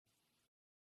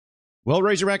Well,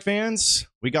 Razorback fans,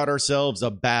 we got ourselves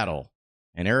a battle,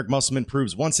 and Eric Musselman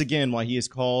proves once again why he is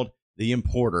called the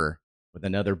Importer with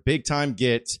another big-time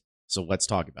get. So let's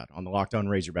talk about it on the Locked On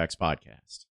Razorbacks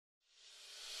podcast.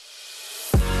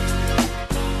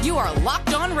 You are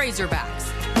Locked On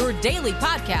Razorbacks, your daily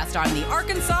podcast on the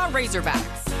Arkansas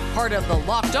Razorbacks, part of the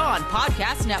Locked On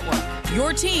Podcast Network,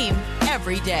 your team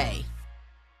every day.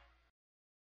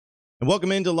 And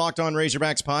welcome into Locked On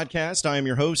Razorbacks podcast. I am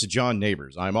your host, John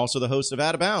Neighbors. I am also the host of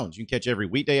Out of Bounds. You can catch every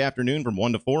weekday afternoon from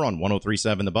 1 to 4 on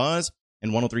 103.7 The Buzz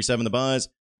and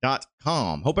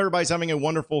 103.7thebuzz.com. Hope everybody's having a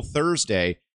wonderful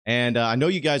Thursday. And I know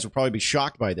you guys will probably be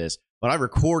shocked by this, but I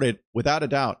recorded, without a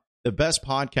doubt, the best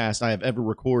podcast I have ever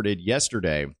recorded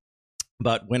yesterday.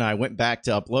 But when I went back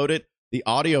to upload it, the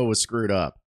audio was screwed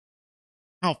up.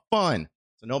 How fun.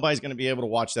 So nobody's going to be able to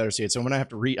watch that or see it. So I'm going to have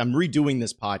to I'm redoing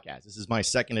this podcast. This is my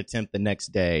second attempt the next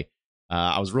day.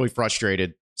 I was really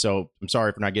frustrated. So I'm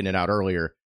sorry for not getting it out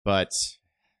earlier, but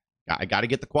I got to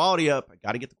get the quality up. It's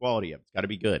got to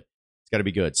be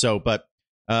good. So, but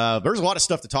there's a lot of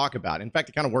stuff to talk about. In fact,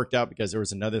 it kind of worked out because there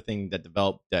was another thing that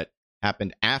developed that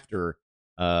happened after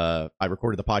I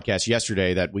recorded the podcast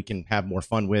yesterday that we can have more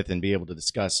fun with and be able to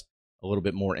discuss a little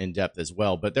bit more in depth as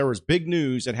well. But there was big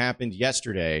news that happened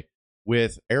yesterday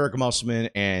with Eric Musselman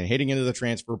and hitting into the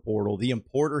transfer portal, the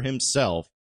importer himself,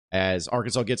 as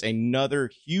Arkansas gets another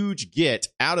huge get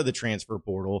out of the transfer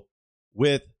portal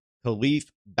with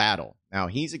KHALIF Battle. Now,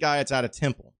 he's a guy that's out of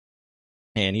Temple,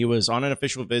 and he was on an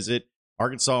official visit.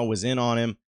 Arkansas was in on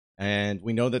him, and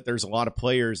we know that there's a lot of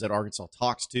players that Arkansas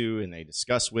talks to and they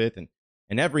discuss with and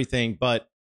everything, but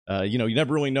you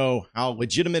never really know how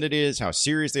legitimate it is, how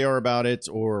serious they are about it,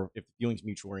 or if the feeling's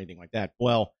mutual or anything like that.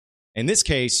 Well, in this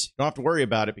case, you don't have to worry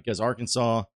about it because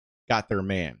Arkansas got their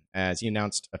man, as he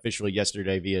announced officially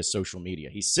yesterday via social media.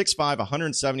 He's 6'5",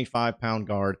 175-pound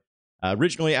guard,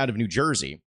 originally out of New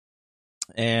Jersey,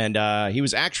 and he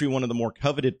was actually one of the more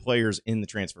coveted players in the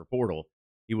transfer portal.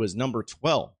 He was number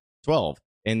 12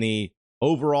 in the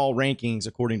overall rankings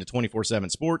according to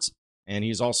 24/7 Sports, and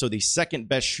he's also the second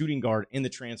best shooting guard in the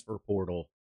transfer portal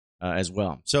as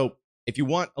well. So if you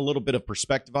want a little bit of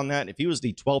perspective on that, if he was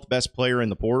the 12th best player in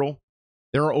the portal,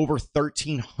 there are over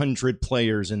 1,300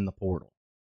 players in the portal.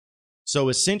 So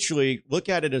essentially, look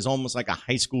at it as almost like a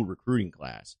high school recruiting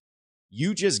class.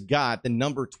 You just got the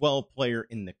number 12 player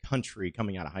in the country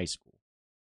coming out of high school.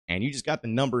 And you just got the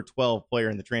number 12 player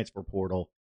in the transfer portal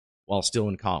while still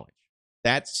in college.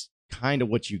 That's kind of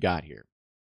what you got here.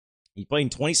 He played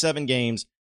in 27 games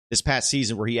this past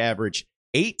season where he averaged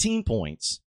 18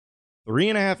 points,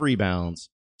 3.5 rebounds,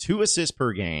 2 assists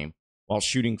per game, while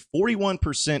shooting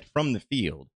 41% from the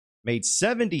field, made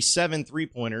 77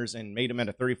 three-pointers and made them at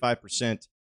a 35%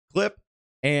 clip.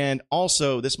 And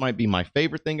also, this might be my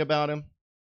favorite thing about him,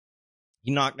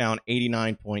 he knocked down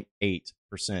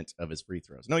 89.8% of his free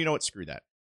throws. No, you know what? Screw that.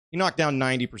 He knocked down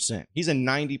 90%. He's a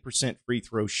 90% free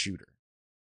throw shooter.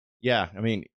 Yeah, I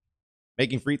mean,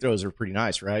 making free throws are pretty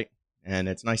nice, right? And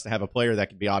it's nice to have a player that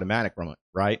can be automatic from it,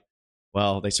 right?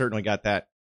 Well, they certainly got that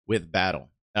with Battle.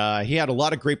 He had a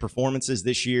lot of great performances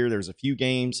this year. There's a few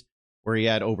games where he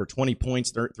had over 20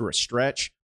 points through a stretch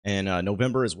in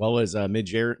November as well as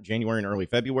mid-January and early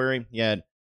February. He had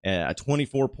a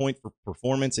 24-point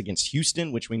performance against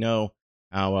Houston, which we know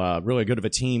how really good of a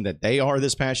team that they are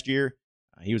this past year.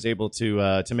 He was able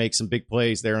to make some big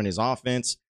plays there in his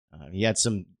offense. He had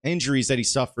some injuries that he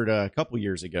suffered a couple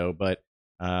years ago, but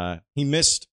he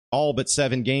missed all but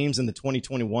 7 games in the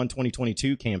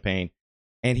 2021-2022 campaign,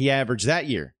 and he averaged that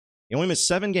year. He only missed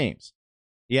 7 games.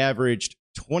 He averaged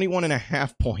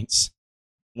 21.5 points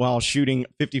while shooting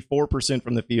 54%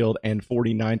 from the field and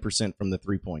 49% from the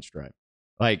three-point stripe.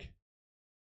 Like,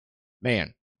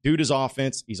 man, dude is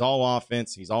offense. He's all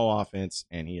offense. He's all offense,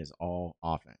 and he is all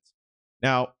offense.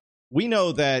 Now, we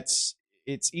know that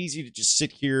it's easy to just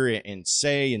sit here and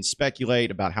say and speculate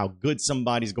about how good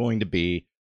somebody's going to be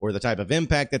or the type of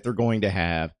impact that they're going to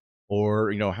have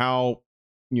or, how,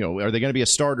 are they going to be a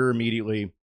starter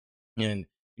immediately? And,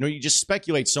 you just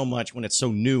speculate so much when it's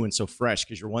so new and so fresh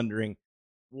because you're wondering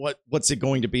what's it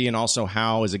going to be and also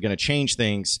how is it going to change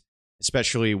things,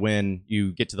 especially when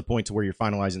you get to the point to where you're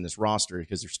finalizing this roster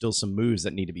because there's still some moves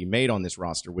that need to be made on this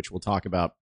roster, which we'll talk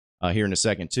about here in a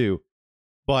second too.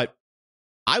 But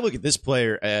I look at this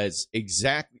player as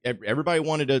exactly everybody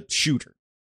wanted a shooter.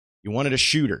 You wanted a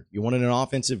shooter. You wanted an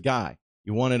offensive guy.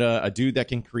 You wanted a dude that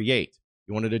can create.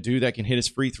 You wanted a dude that can hit his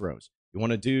free throws. You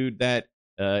want a dude that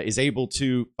is able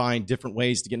to find different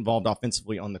ways to get involved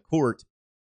offensively on the court.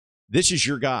 This is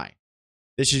your guy.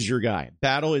 This is your guy.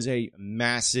 Battle is a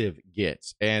massive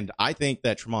get. And I think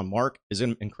that Tremont Mark is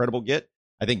an incredible get.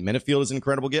 I think Minifield is an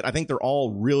incredible get. I think they're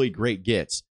all really great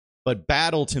gets. But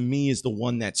Battle, to me, is the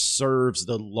one that serves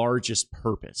the largest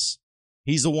purpose.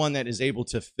 He's the one that is able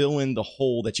to fill in the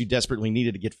hole that you desperately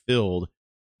needed to get filled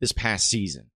this past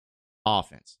season.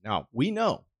 Offense. Now, we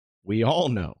all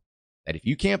know that if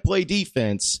you can't play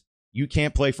defense, you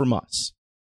can't play for Muss.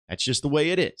 That's just the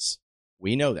way it is.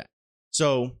 We know that.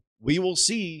 So we will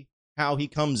see how he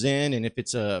comes in, and if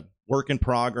it's a work in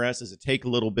progress, does it take a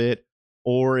little bit,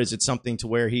 or is it something to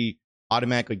where he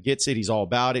automatically gets it, he's all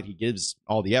about it, he gives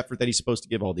all the effort that he's supposed to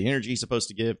give, all the energy he's supposed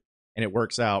to give, and it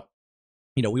works out.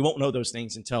 We won't know those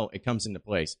things until it comes into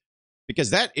place, because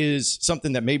that is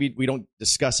something that maybe we don't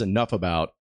discuss enough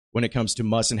about when it comes to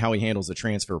Muss and how he handles the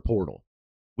transfer portal.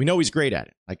 We know he's great at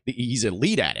it. Like, he's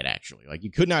elite at it, actually. Like,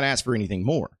 you could not ask for anything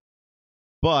more.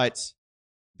 But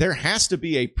there has to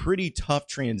be a pretty tough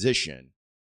transition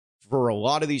for a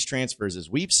lot of these transfers, as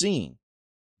we've seen,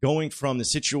 going from the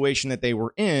situation that they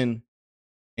were in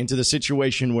into the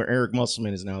situation where Eric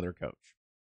Musselman is now their coach.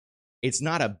 It's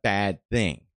not a bad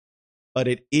thing, but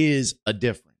it is a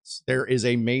difference. There is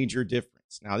a major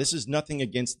difference. Now, this is nothing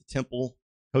against the Temple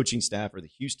coaching staff or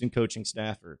the Houston coaching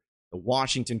staff or the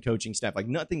Washington coaching staff, like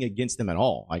nothing against them at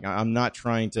all. Like, I'm not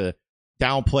trying to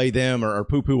downplay them or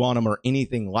poo-poo on them or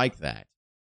anything like that.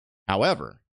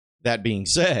 However, that being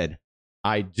said,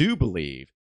 I do believe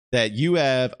that you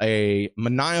have a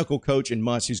maniacal coach in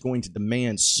Muss who's going to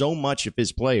demand so much of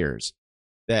his players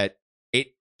that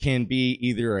it can be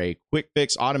either a quick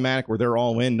fix, automatic, where they're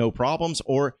all in, no problems,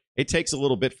 or it takes a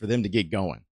little bit for them to get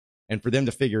going and for them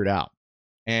to figure it out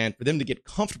and for them to get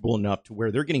comfortable enough to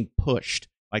where they're getting pushed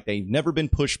like they've never been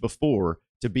pushed before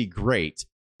to be great.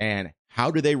 And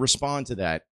how do they respond to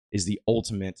that is the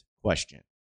ultimate question.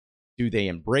 Do they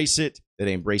embrace it? Do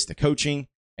they embrace the coaching?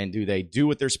 And do they do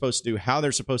what they're supposed to do, how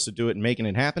they're supposed to do it, and making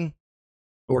it happen?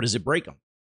 Or does it break them?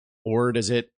 Or does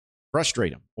it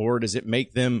frustrate them? Or does it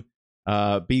make them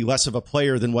be less of a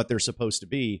player than what they're supposed to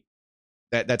be?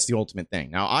 That's the ultimate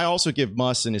thing. Now, I also give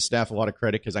Muss and his staff a lot of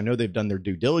credit because I know they've done their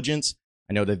due diligence.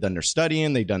 I know they've done their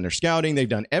studying. They've done their scouting. They've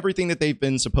done everything that they've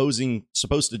been supposed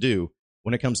to do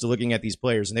when it comes to looking at these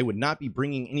players. And they would not be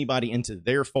bringing anybody into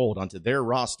their fold, onto their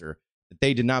roster, that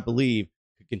they did not believe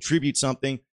could contribute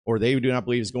something, or they do not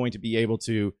believe is going to be able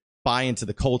to buy into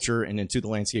the culture and into the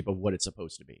landscape of what it's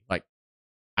supposed to be. Like,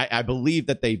 I believe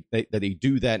that they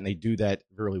do that, and they do that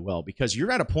really well, because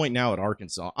you're at a point now at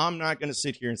Arkansas. I'm not going to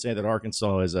sit here and say that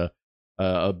Arkansas is a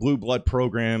blue blood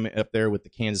program up there with the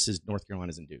Kansases, North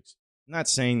Carolinas, and Dukes. I'm not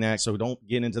saying that, so don't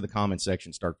get into the comment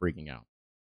section, start freaking out.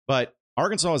 But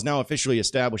Arkansas has now officially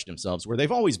established themselves where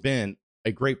they've always been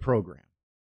a great program.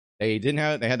 They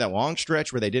had that long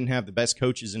stretch where they didn't have the best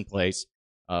coaches in place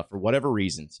for whatever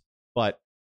reasons, but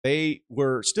they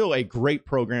were still a great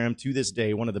program to this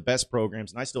day, one of the best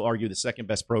programs, and I still argue the second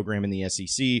best program in the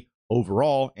SEC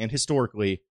overall and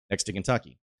historically, next to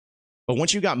Kentucky. But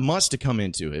once you got Muss to come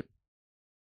into it,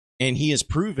 and he has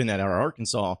proven that at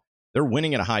Arkansas, they're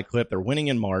winning at a high clip. They're winning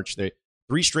in March. They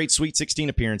 3 straight Sweet 16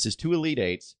 appearances, 2 Elite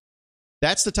Eights.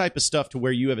 That's the type of stuff to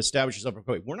where you have established yourself.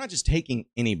 We're not just taking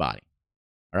anybody,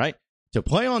 all right? To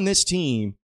play on this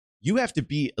team, you have to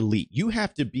be elite. You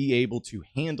have to be able to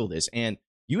handle this, and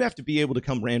you have to be able to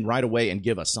come in right away and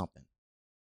give us something.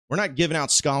 We're not giving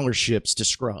out scholarships to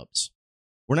scrubs.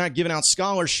 We're not giving out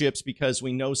scholarships because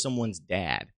we know someone's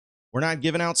dad. We're not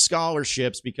giving out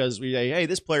scholarships because we say, hey,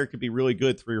 this player could be really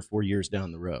good 3 or 4 years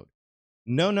down the road.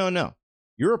 No.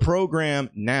 You're a program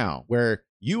now where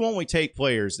you only take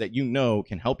players that you know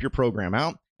can help your program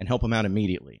out and help them out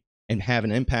immediately and have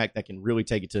an impact that can really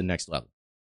take it to the next level.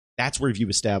 That's where you've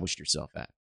established yourself at.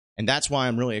 And that's why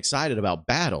I'm really excited about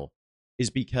Battle,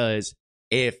 is because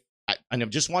I've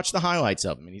just watched the highlights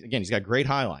of him. And he's got great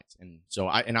highlights. And so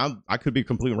I could be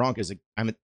completely wrong because I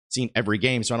haven't seen every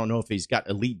game, so I don't know if he's got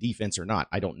elite defense or not.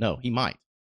 I don't know. He might.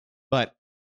 But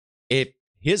if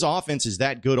his offense is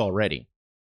that good already,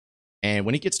 and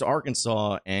when he gets to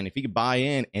Arkansas, and if he could buy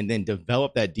in and then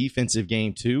develop that defensive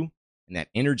game too, and that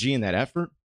energy and that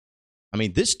effort, I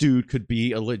mean, this dude could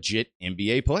be a legit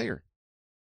NBA player.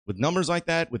 With numbers like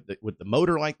that, with the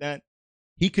motor like that,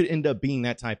 he could end up being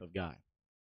that type of guy.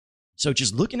 So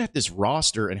just looking at this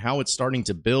roster and how it's starting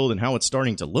to build and how it's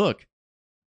starting to look,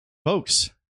 folks,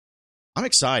 I'm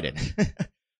excited.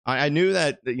 I knew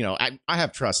that, I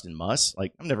have trust in Muss.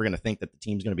 Like, I'm never going to think that the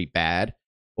team's going to be bad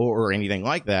or anything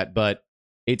like that, but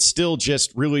it's still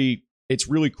just it's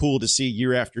really cool to see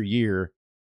year after year,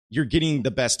 you're getting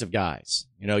the best of guys.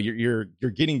 You're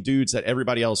getting dudes that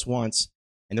everybody else wants,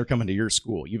 and they're coming to your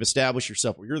school. You've established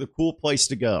yourself where you're the cool place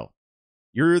to go.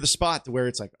 you're the spot to where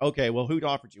it's like, okay, well, who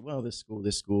offered you? Well, this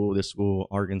school,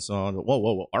 Arkansas.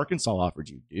 Whoa. Arkansas offered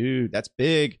you. Dude, that's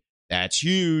big. That's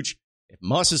huge. If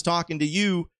Muss is talking to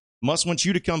you, Muss wants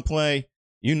you to come play.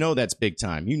 You know that's big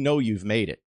time. You know you've made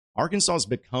it. Arkansas has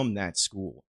become that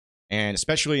school, and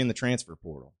especially in the transfer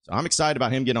portal. So I'm excited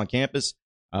about him getting on campus.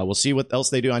 We'll see what else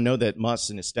they do. I know that Muss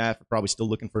and his staff are probably still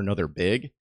looking for another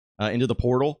big into the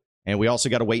portal, and we also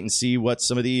got to wait and see what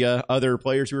some of the other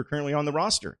players who are currently on the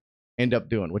roster end up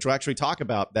doing, which we'll actually talk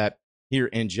about that here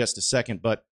in just a second.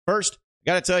 But first,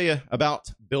 I got to tell you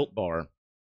about Built Bar.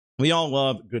 We all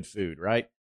love good food, right?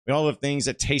 We all love things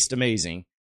that taste amazing,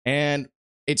 and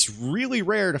it's really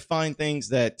rare to find things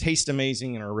that taste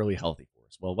amazing and are really healthy for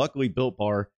us. Well, luckily, Built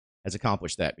Bar has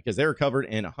accomplished that because they're covered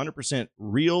in 100%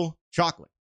 real chocolate.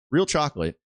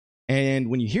 And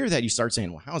when you hear that, you start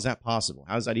saying, well, how is that possible?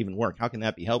 How does that even work? How can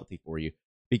that be healthy for you?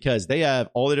 Because they have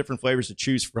all the different flavors to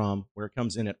choose from, where it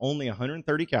comes in at only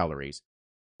 130 calories,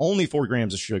 only 4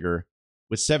 grams of sugar,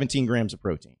 with 17 grams of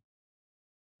protein.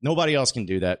 Nobody else can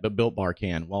do that, but Built Bar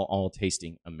can, while all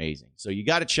tasting amazing. So you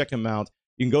got to check them out.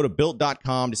 You can go to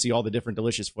Built.com to see all the different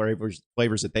delicious flavors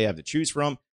that they have to choose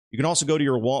from. You can also go to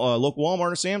your local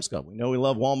Walmart or Sam's Club. We know we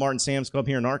love Walmart and Sam's Club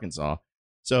here in Arkansas.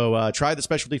 So try the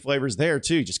specialty flavors there,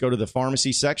 too. Just go to the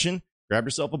pharmacy section, grab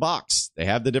yourself a box. They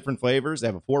have the different flavors. They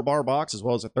have a 4-bar box as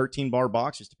well as a 13-bar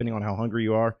box, just depending on how hungry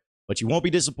you are. But you won't be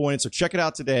disappointed, so check it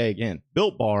out today. Again,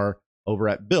 Built Bar over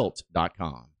at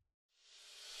Built.com.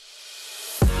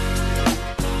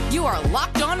 You are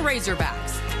Locked On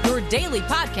Razorbacks, your daily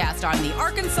podcast on the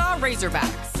Arkansas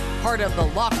Razorbacks, part of the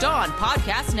Locked On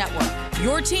Podcast Network,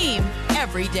 your team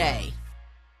every day.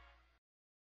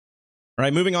 All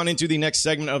right, moving on into the next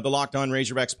segment of the Locked On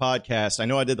Razorbacks podcast. I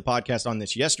know I did the podcast on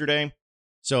this yesterday,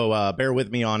 so bear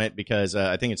with me on it because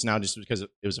I think it's now just because it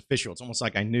was official. It's almost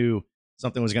like I knew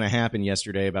something was going to happen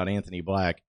yesterday about Anthony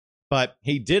Black. But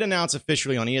he did announce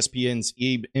officially on ESPN's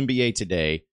NBA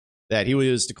Today that he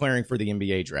was declaring for the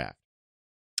NBA draft.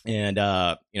 And,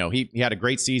 he had a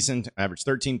great season, averaged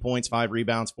 13 points, 5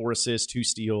 rebounds, 4 assists, 2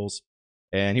 steals.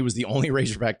 And he was the only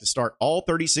Razorback to start all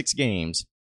 36 games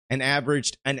and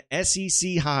averaged an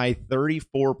SEC high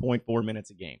 34.4 minutes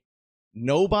a game.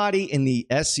 Nobody in the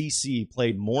SEC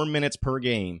played more minutes per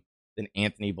game than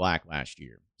Anthony Black last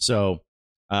year. So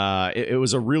it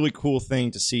was a really cool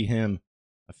thing to see him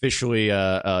officially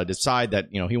decide that,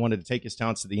 he wanted to take his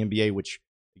talents to the NBA, which,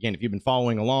 again, if you've been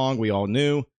following along, we all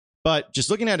knew. But just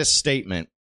looking at his statement,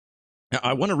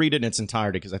 I want to read it in its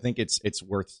entirety because I think it's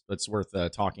worth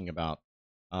talking about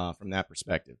from that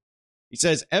perspective. He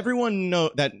says, everyone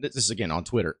know that this is again on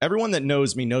Twitter. Everyone that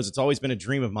knows me knows it's always been a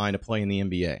dream of mine to play in the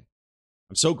NBA.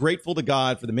 I'm so grateful to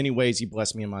God for the many ways he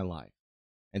blessed me in my life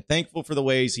and thankful for the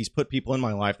ways he's put people in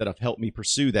my life that have helped me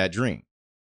pursue that dream.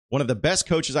 One of the best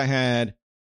coaches I had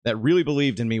that really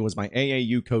believed in me was my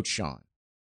AAU coach, Sean.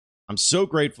 I'm so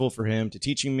grateful for him to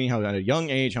teaching me how at a young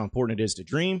age how important it is to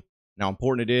dream and how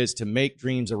important it is to make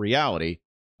dreams a reality.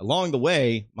 Along the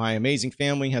way, my amazing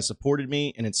family has supported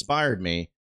me and inspired me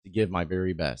to give my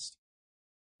very best.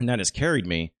 And that has carried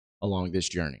me along this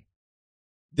journey.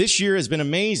 This year has been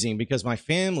amazing because my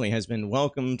family has been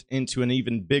welcomed into an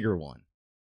even bigger one.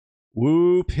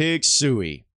 Woo pig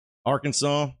suey.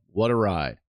 Arkansas, what a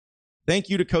ride. Thank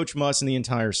you to Coach Muss and the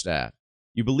entire staff.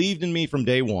 You believed in me from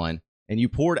day one, and you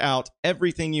poured out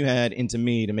everything you had into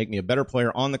me to make me a better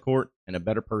player on the court and a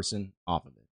better person off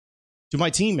of it. To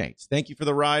my teammates, thank you for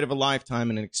the ride of a lifetime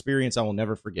and an experience I will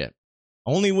never forget.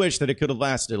 I only wish that it could have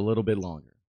lasted a little bit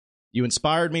longer. You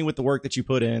inspired me with the work that you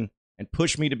put in and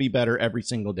pushed me to be better every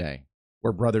single day.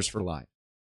 We're brothers for life.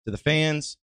 To the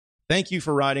fans, thank you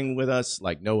for riding with us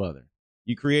like no other.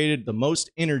 You created the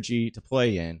most energy to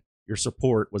play in. Your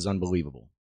support was unbelievable.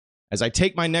 As I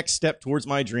take my next step towards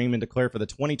my dream and declare for the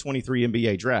 2023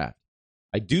 NBA draft,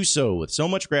 I do so with so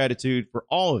much gratitude for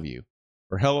all of you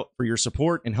for your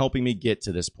support in helping me get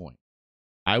to this point.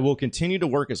 I will continue to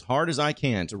work as hard as I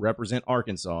can to represent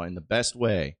Arkansas in the best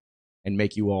way and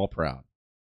make you all proud.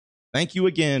 Thank you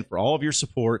again for all of your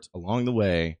support along the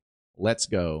way. Let's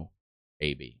go,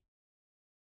 AB.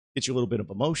 Gets you a little bit of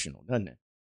emotional, doesn't it?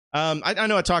 I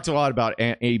know I talked a lot about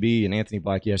AB and Anthony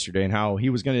Black yesterday and how he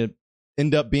was going to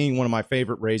end up being one of my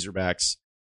favorite Razorbacks,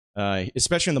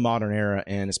 especially in the modern era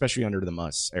and especially under the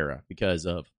Muss era because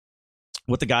of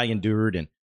what the guy endured and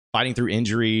fighting through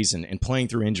injuries and playing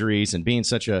through injuries and being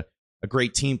such a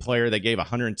great team player that gave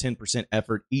 110%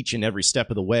 effort each and every step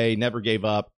of the way, never gave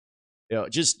up.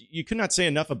 You could not say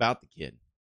enough about the kid.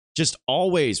 Just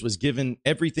always was given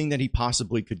everything that he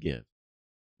possibly could give.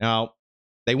 Now,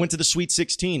 they went to the Sweet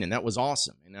 16, and that was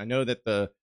awesome. And I know that the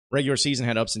regular season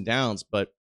had ups and downs,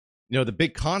 but the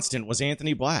big constant was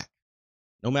Anthony Black.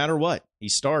 No matter what, he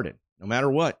started. No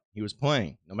matter what, he was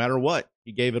playing. No matter what,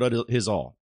 he gave it his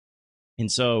all.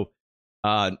 And so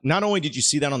not only did you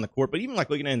see that on the court, but even like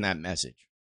looking in that message.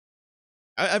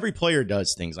 Every player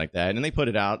does things like that, and they put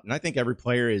it out. And I think every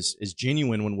player is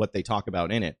genuine when what they talk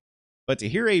about in it. But to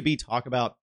hear AB talk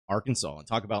about Arkansas and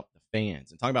talk about the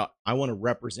fans and talk about, I want to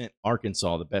represent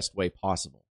Arkansas the best way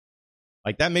possible.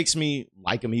 Like, that makes me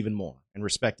like him even more and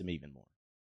respect him even more.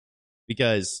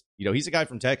 Because, he's a guy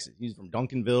from Texas. He's from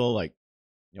Duncanville. Like,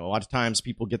 a lot of times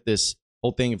people get this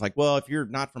whole thing of like, well, if you're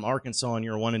not from Arkansas and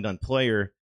you're a one and done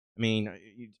player, I mean,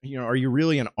 are you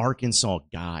really an Arkansas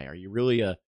guy? Are you really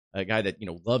a guy that,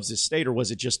 loves his state? Or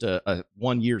was it just a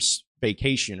 1 year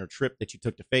vacation or trip that you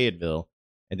took to Fayetteville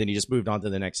and then you just moved on to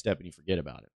the next step and you forget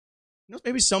about it?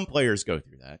 Maybe some players go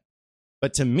through that.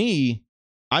 But to me,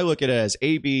 I look at it as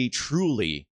AB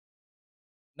truly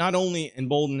not only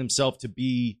emboldened himself to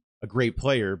be a great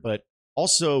player, but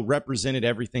also represented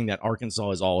everything that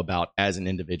Arkansas is all about as an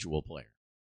individual player.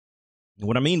 And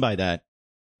what I mean by that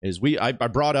is I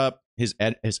brought up his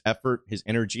effort, his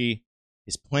energy,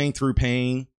 his playing through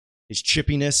pain, his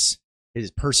chippiness,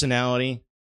 his personality,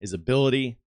 his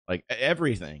ability, like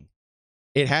everything.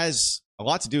 It has a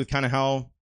lot to do with kind of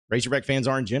how Razorback fans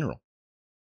are in general.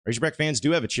 Razorback fans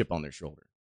do have a chip on their shoulder.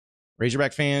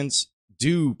 Razorback fans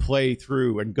do play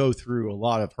through and go through a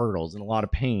lot of hurdles and a lot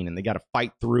of pain, and they got to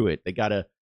fight through it. They got to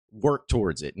work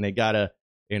towards it, and they got to,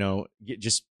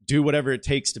 just do whatever it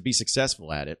takes to be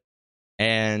successful at it.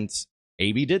 And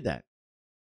AB did that.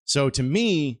 So to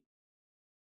me,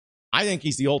 I think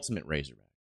he's the ultimate Razorback.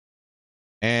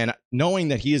 And knowing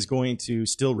that he is going to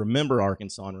still remember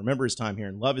Arkansas and remember his time here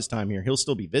and love his time here, he'll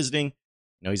still be visiting.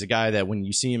 He's a guy that when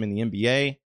you see him in the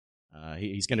NBA,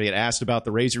 he's going to get asked about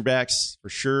the Razorbacks for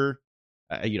sure.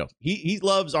 He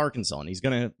loves Arkansas, and he's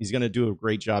gonna do a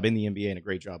great job in the NBA and a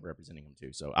great job representing them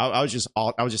too. So I was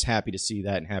just happy to see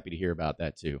that and happy to hear about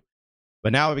that too.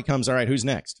 But now it becomes, all right, who's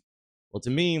next? Well, to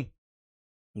me,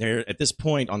 there at this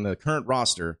point on the current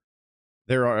roster,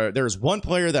 there's one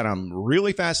player that I'm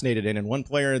really fascinated in, and one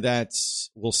player that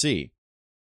we'll see.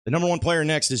 The number one player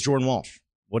next is Jordan Walsh.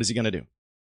 What is he going to do?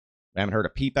 I haven't heard a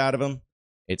peep out of him.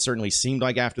 It certainly seemed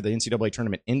like after the NCAA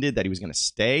tournament ended that he was going to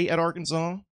stay at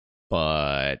Arkansas,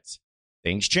 but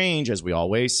things change, as we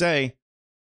always say.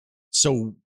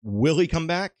 So will he come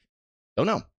back? Don't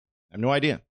know. I have no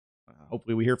idea.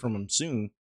 Hopefully we hear from him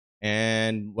soon.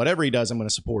 And whatever he does, I'm going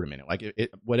to support him in it.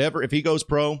 Like, whatever, if he goes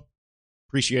pro,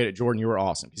 appreciate it, Jordan. You were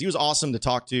awesome. Because he was awesome to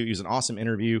talk to. He was an awesome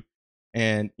interview.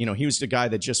 And, he was the guy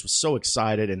that just was so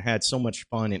excited and had so much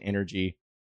fun and energy.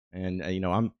 And,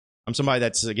 I'm somebody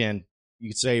that's, again, you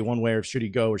could say one way, or should he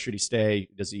go or should he stay?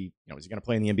 Does he, is he going to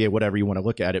play in the NBA? Whatever you want to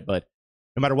look at it. But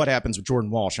no matter what happens with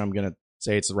Jordan Walsh, I'm going to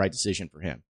say it's the right decision for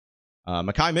him.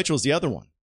 Mekhi Mitchell is the other one,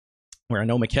 where I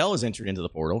know Mikal has entered into the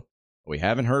portal. But we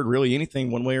haven't heard really anything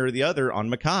one way or the other on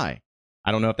Mekhi.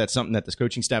 I don't know if that's something that this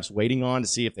coaching staff's waiting on to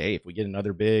see if we get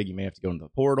another big, you may have to go into the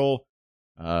portal.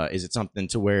 Is it something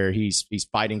to where he's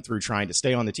fighting through trying to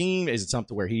stay on the team? Is it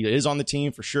something where he is on the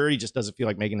team for sure? He just doesn't feel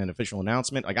like making an official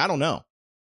announcement. Like, I don't know.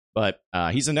 But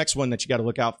he's the next one that you got to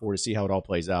look out for to see how it all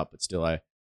plays out. But still,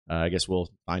 I guess we'll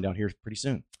find out here pretty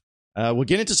soon. We'll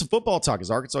get into some football talk,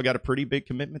 as Arkansas got a pretty big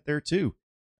commitment there too.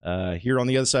 Here on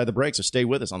the other side of the break, so stay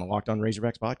with us on the Locked On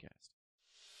Razorbacks podcast.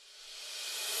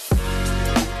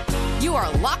 You are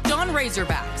Locked On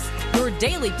Razorbacks, your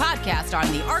daily podcast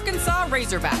on the Arkansas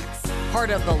Razorbacks, part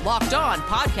of the Locked On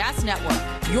Podcast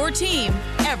Network, your team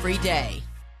every day.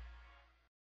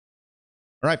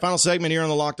 All right, final segment here on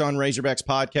the Locked On Razorbacks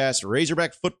podcast.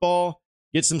 Razorback football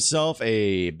gets himself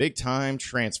a big-time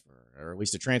transfer, or at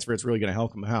least a transfer that's really going to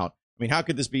help him out. I mean, how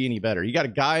could this be any better? You got a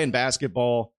guy in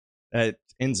basketball that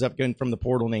ends up getting from the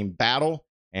portal named Battle,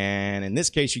 and in this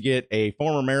case, you get a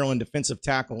former Maryland defensive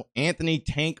tackle, Anthony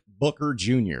Tank Booker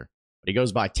Jr., but he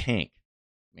goes by Tank.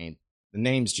 I mean, the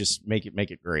names just make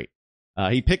it great.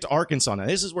 He picked Arkansas. Now,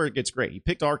 this is where it gets great. He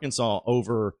picked Arkansas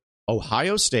over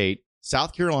Ohio State,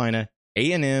 South Carolina,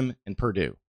 A&M, and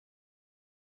Purdue.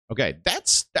 Okay,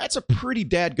 that's a pretty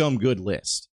dadgum good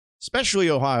list, especially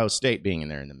Ohio State being in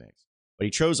there in the mix. But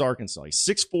he chose Arkansas. He's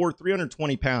 6'4",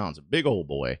 320 pounds, a big old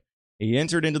boy. He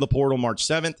entered into the portal March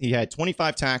 7th. He had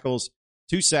 25 tackles,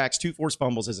 2 sacks, 2 forced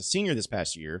fumbles as a senior this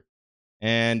past year.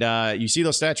 And you see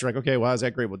those stats, you're like, okay, well, is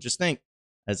that great? Well, just think,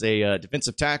 as a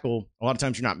defensive tackle, a lot of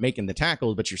times you're not making the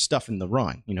tackle, but you're stuffing the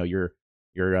run.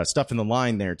 You're stuffing the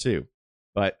line there too.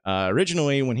 But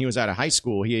originally, when he was out of high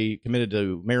school, he committed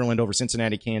to Maryland over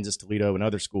Cincinnati, Kansas, Toledo, and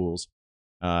other schools.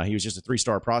 He was just a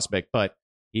 3-star prospect, but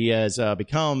he has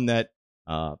become that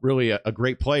really a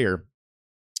great player.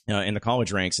 in the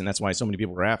college ranks, and that's why so many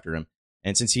people were after him.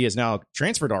 And since he has now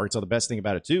transferred to Arkansas, the best thing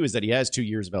about it, too, is that he has 2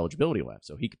 years of eligibility left.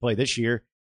 So he could play this year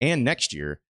and next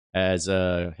year, as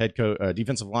head coach,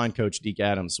 defensive line coach Deke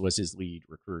Adams was his lead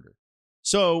recruiter.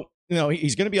 So,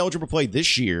 he's going to be eligible to play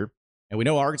this year. And we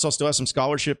know Arkansas still has some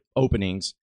scholarship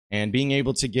openings. And being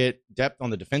able to get depth on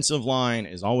the defensive line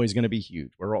is always going to be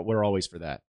huge. We're always for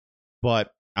that.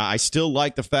 But I still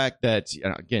like the fact that,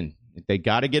 again, they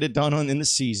got to get it done in the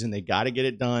season. They got to get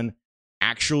it done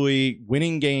actually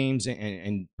winning games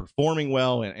and performing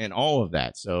well and all of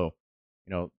that. So,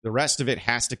 the rest of it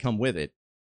has to come with it.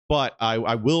 But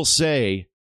I will say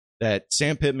that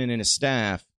Sam Pittman and his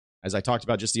staff, as I talked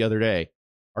about just the other day,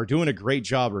 are doing a great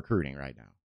job recruiting right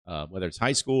now. Whether it's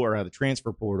high school or out of the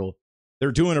transfer portal,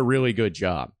 they're doing a really good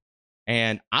job.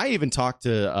 And I even talked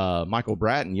to Michael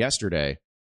Bratton yesterday,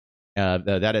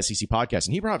 that SEC podcast,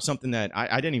 and he brought up something that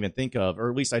I didn't even think of, or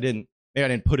at least maybe I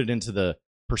didn't put it into the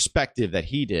perspective that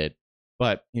he did.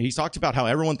 But he's talked about how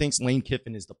everyone thinks Lane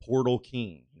Kiffin is the portal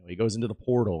king. He goes into the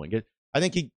portal and I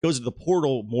think he goes to the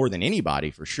portal more than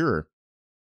anybody for sure.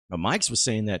 But Mike's was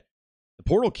saying that the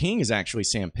portal king is actually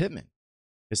Sam Pittman.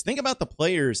 Because think about the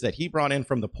players that he brought in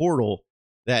from the portal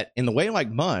that in the way like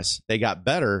Muss, they got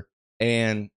better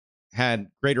and had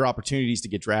greater opportunities to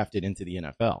get drafted into the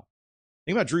NFL.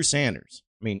 Think about Drew Sanders.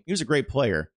 I mean, he was a great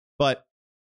player, but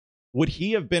would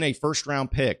he have been a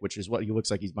first-round pick, which is what he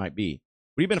looks like he might be?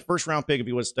 Would he have been a first-round pick if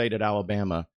he would have stayed at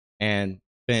Alabama and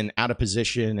been out of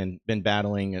position and been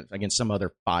battling against some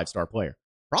other 5-star player?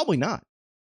 Probably not.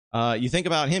 You think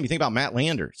about him. You think about Matt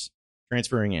Landers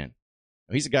transferring in.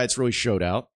 He's a guy that's really showed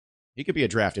out. He could be a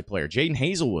drafted player. Jaden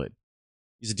Hazelwood.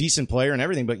 He's a decent player and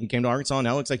everything, but he came to Arkansas, and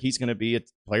now it looks like he's going to be a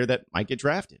player that might get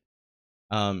drafted.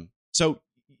 So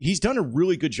he's done a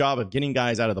really good job of getting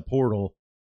guys out of the portal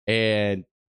and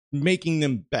making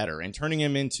them better and turning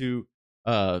them into,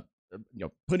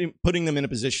 putting them in a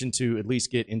position to at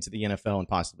least get into the NFL and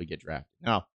possibly get drafted.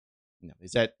 Now,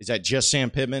 is that just Sam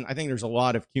Pittman? I think there's a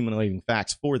lot of accumulating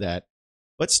facts for that,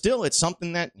 but still, it's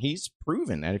something that he's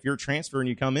proven that if you're a transfer and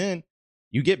you come in,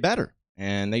 you get better,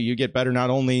 and you get better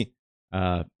not only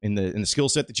in the skill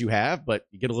set that you have, but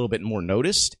you get a little bit more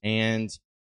noticed, and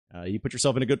you put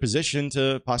yourself in a good position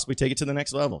to possibly take it to the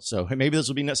next level. So maybe this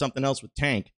will be something else with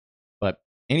Tank, but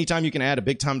anytime you can add a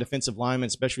big-time defensive lineman,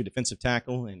 especially defensive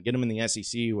tackle, and get them in the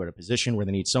SEC or at a position where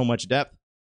they need so much depth,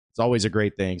 it's always a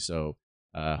great thing. So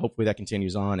hopefully that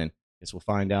continues on, and I guess we'll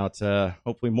find out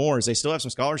hopefully more, as they still have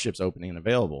some scholarships opening and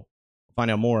available. We'll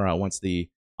find out more once the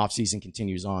offseason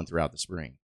continues on throughout the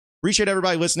spring. Appreciate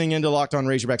everybody listening into Locked On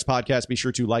Razorbacks podcast. Be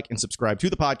sure to like and subscribe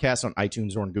to the podcast on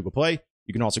iTunes or on Google Play.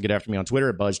 You can also get after me on Twitter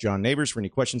at BuzzJohnNeighbors for any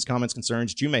questions, comments,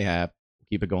 concerns that you may have. We'll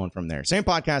keep it going from there. Same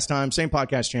podcast time, same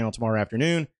podcast channel tomorrow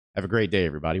afternoon. Have a great day,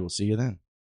 everybody. We'll see you then.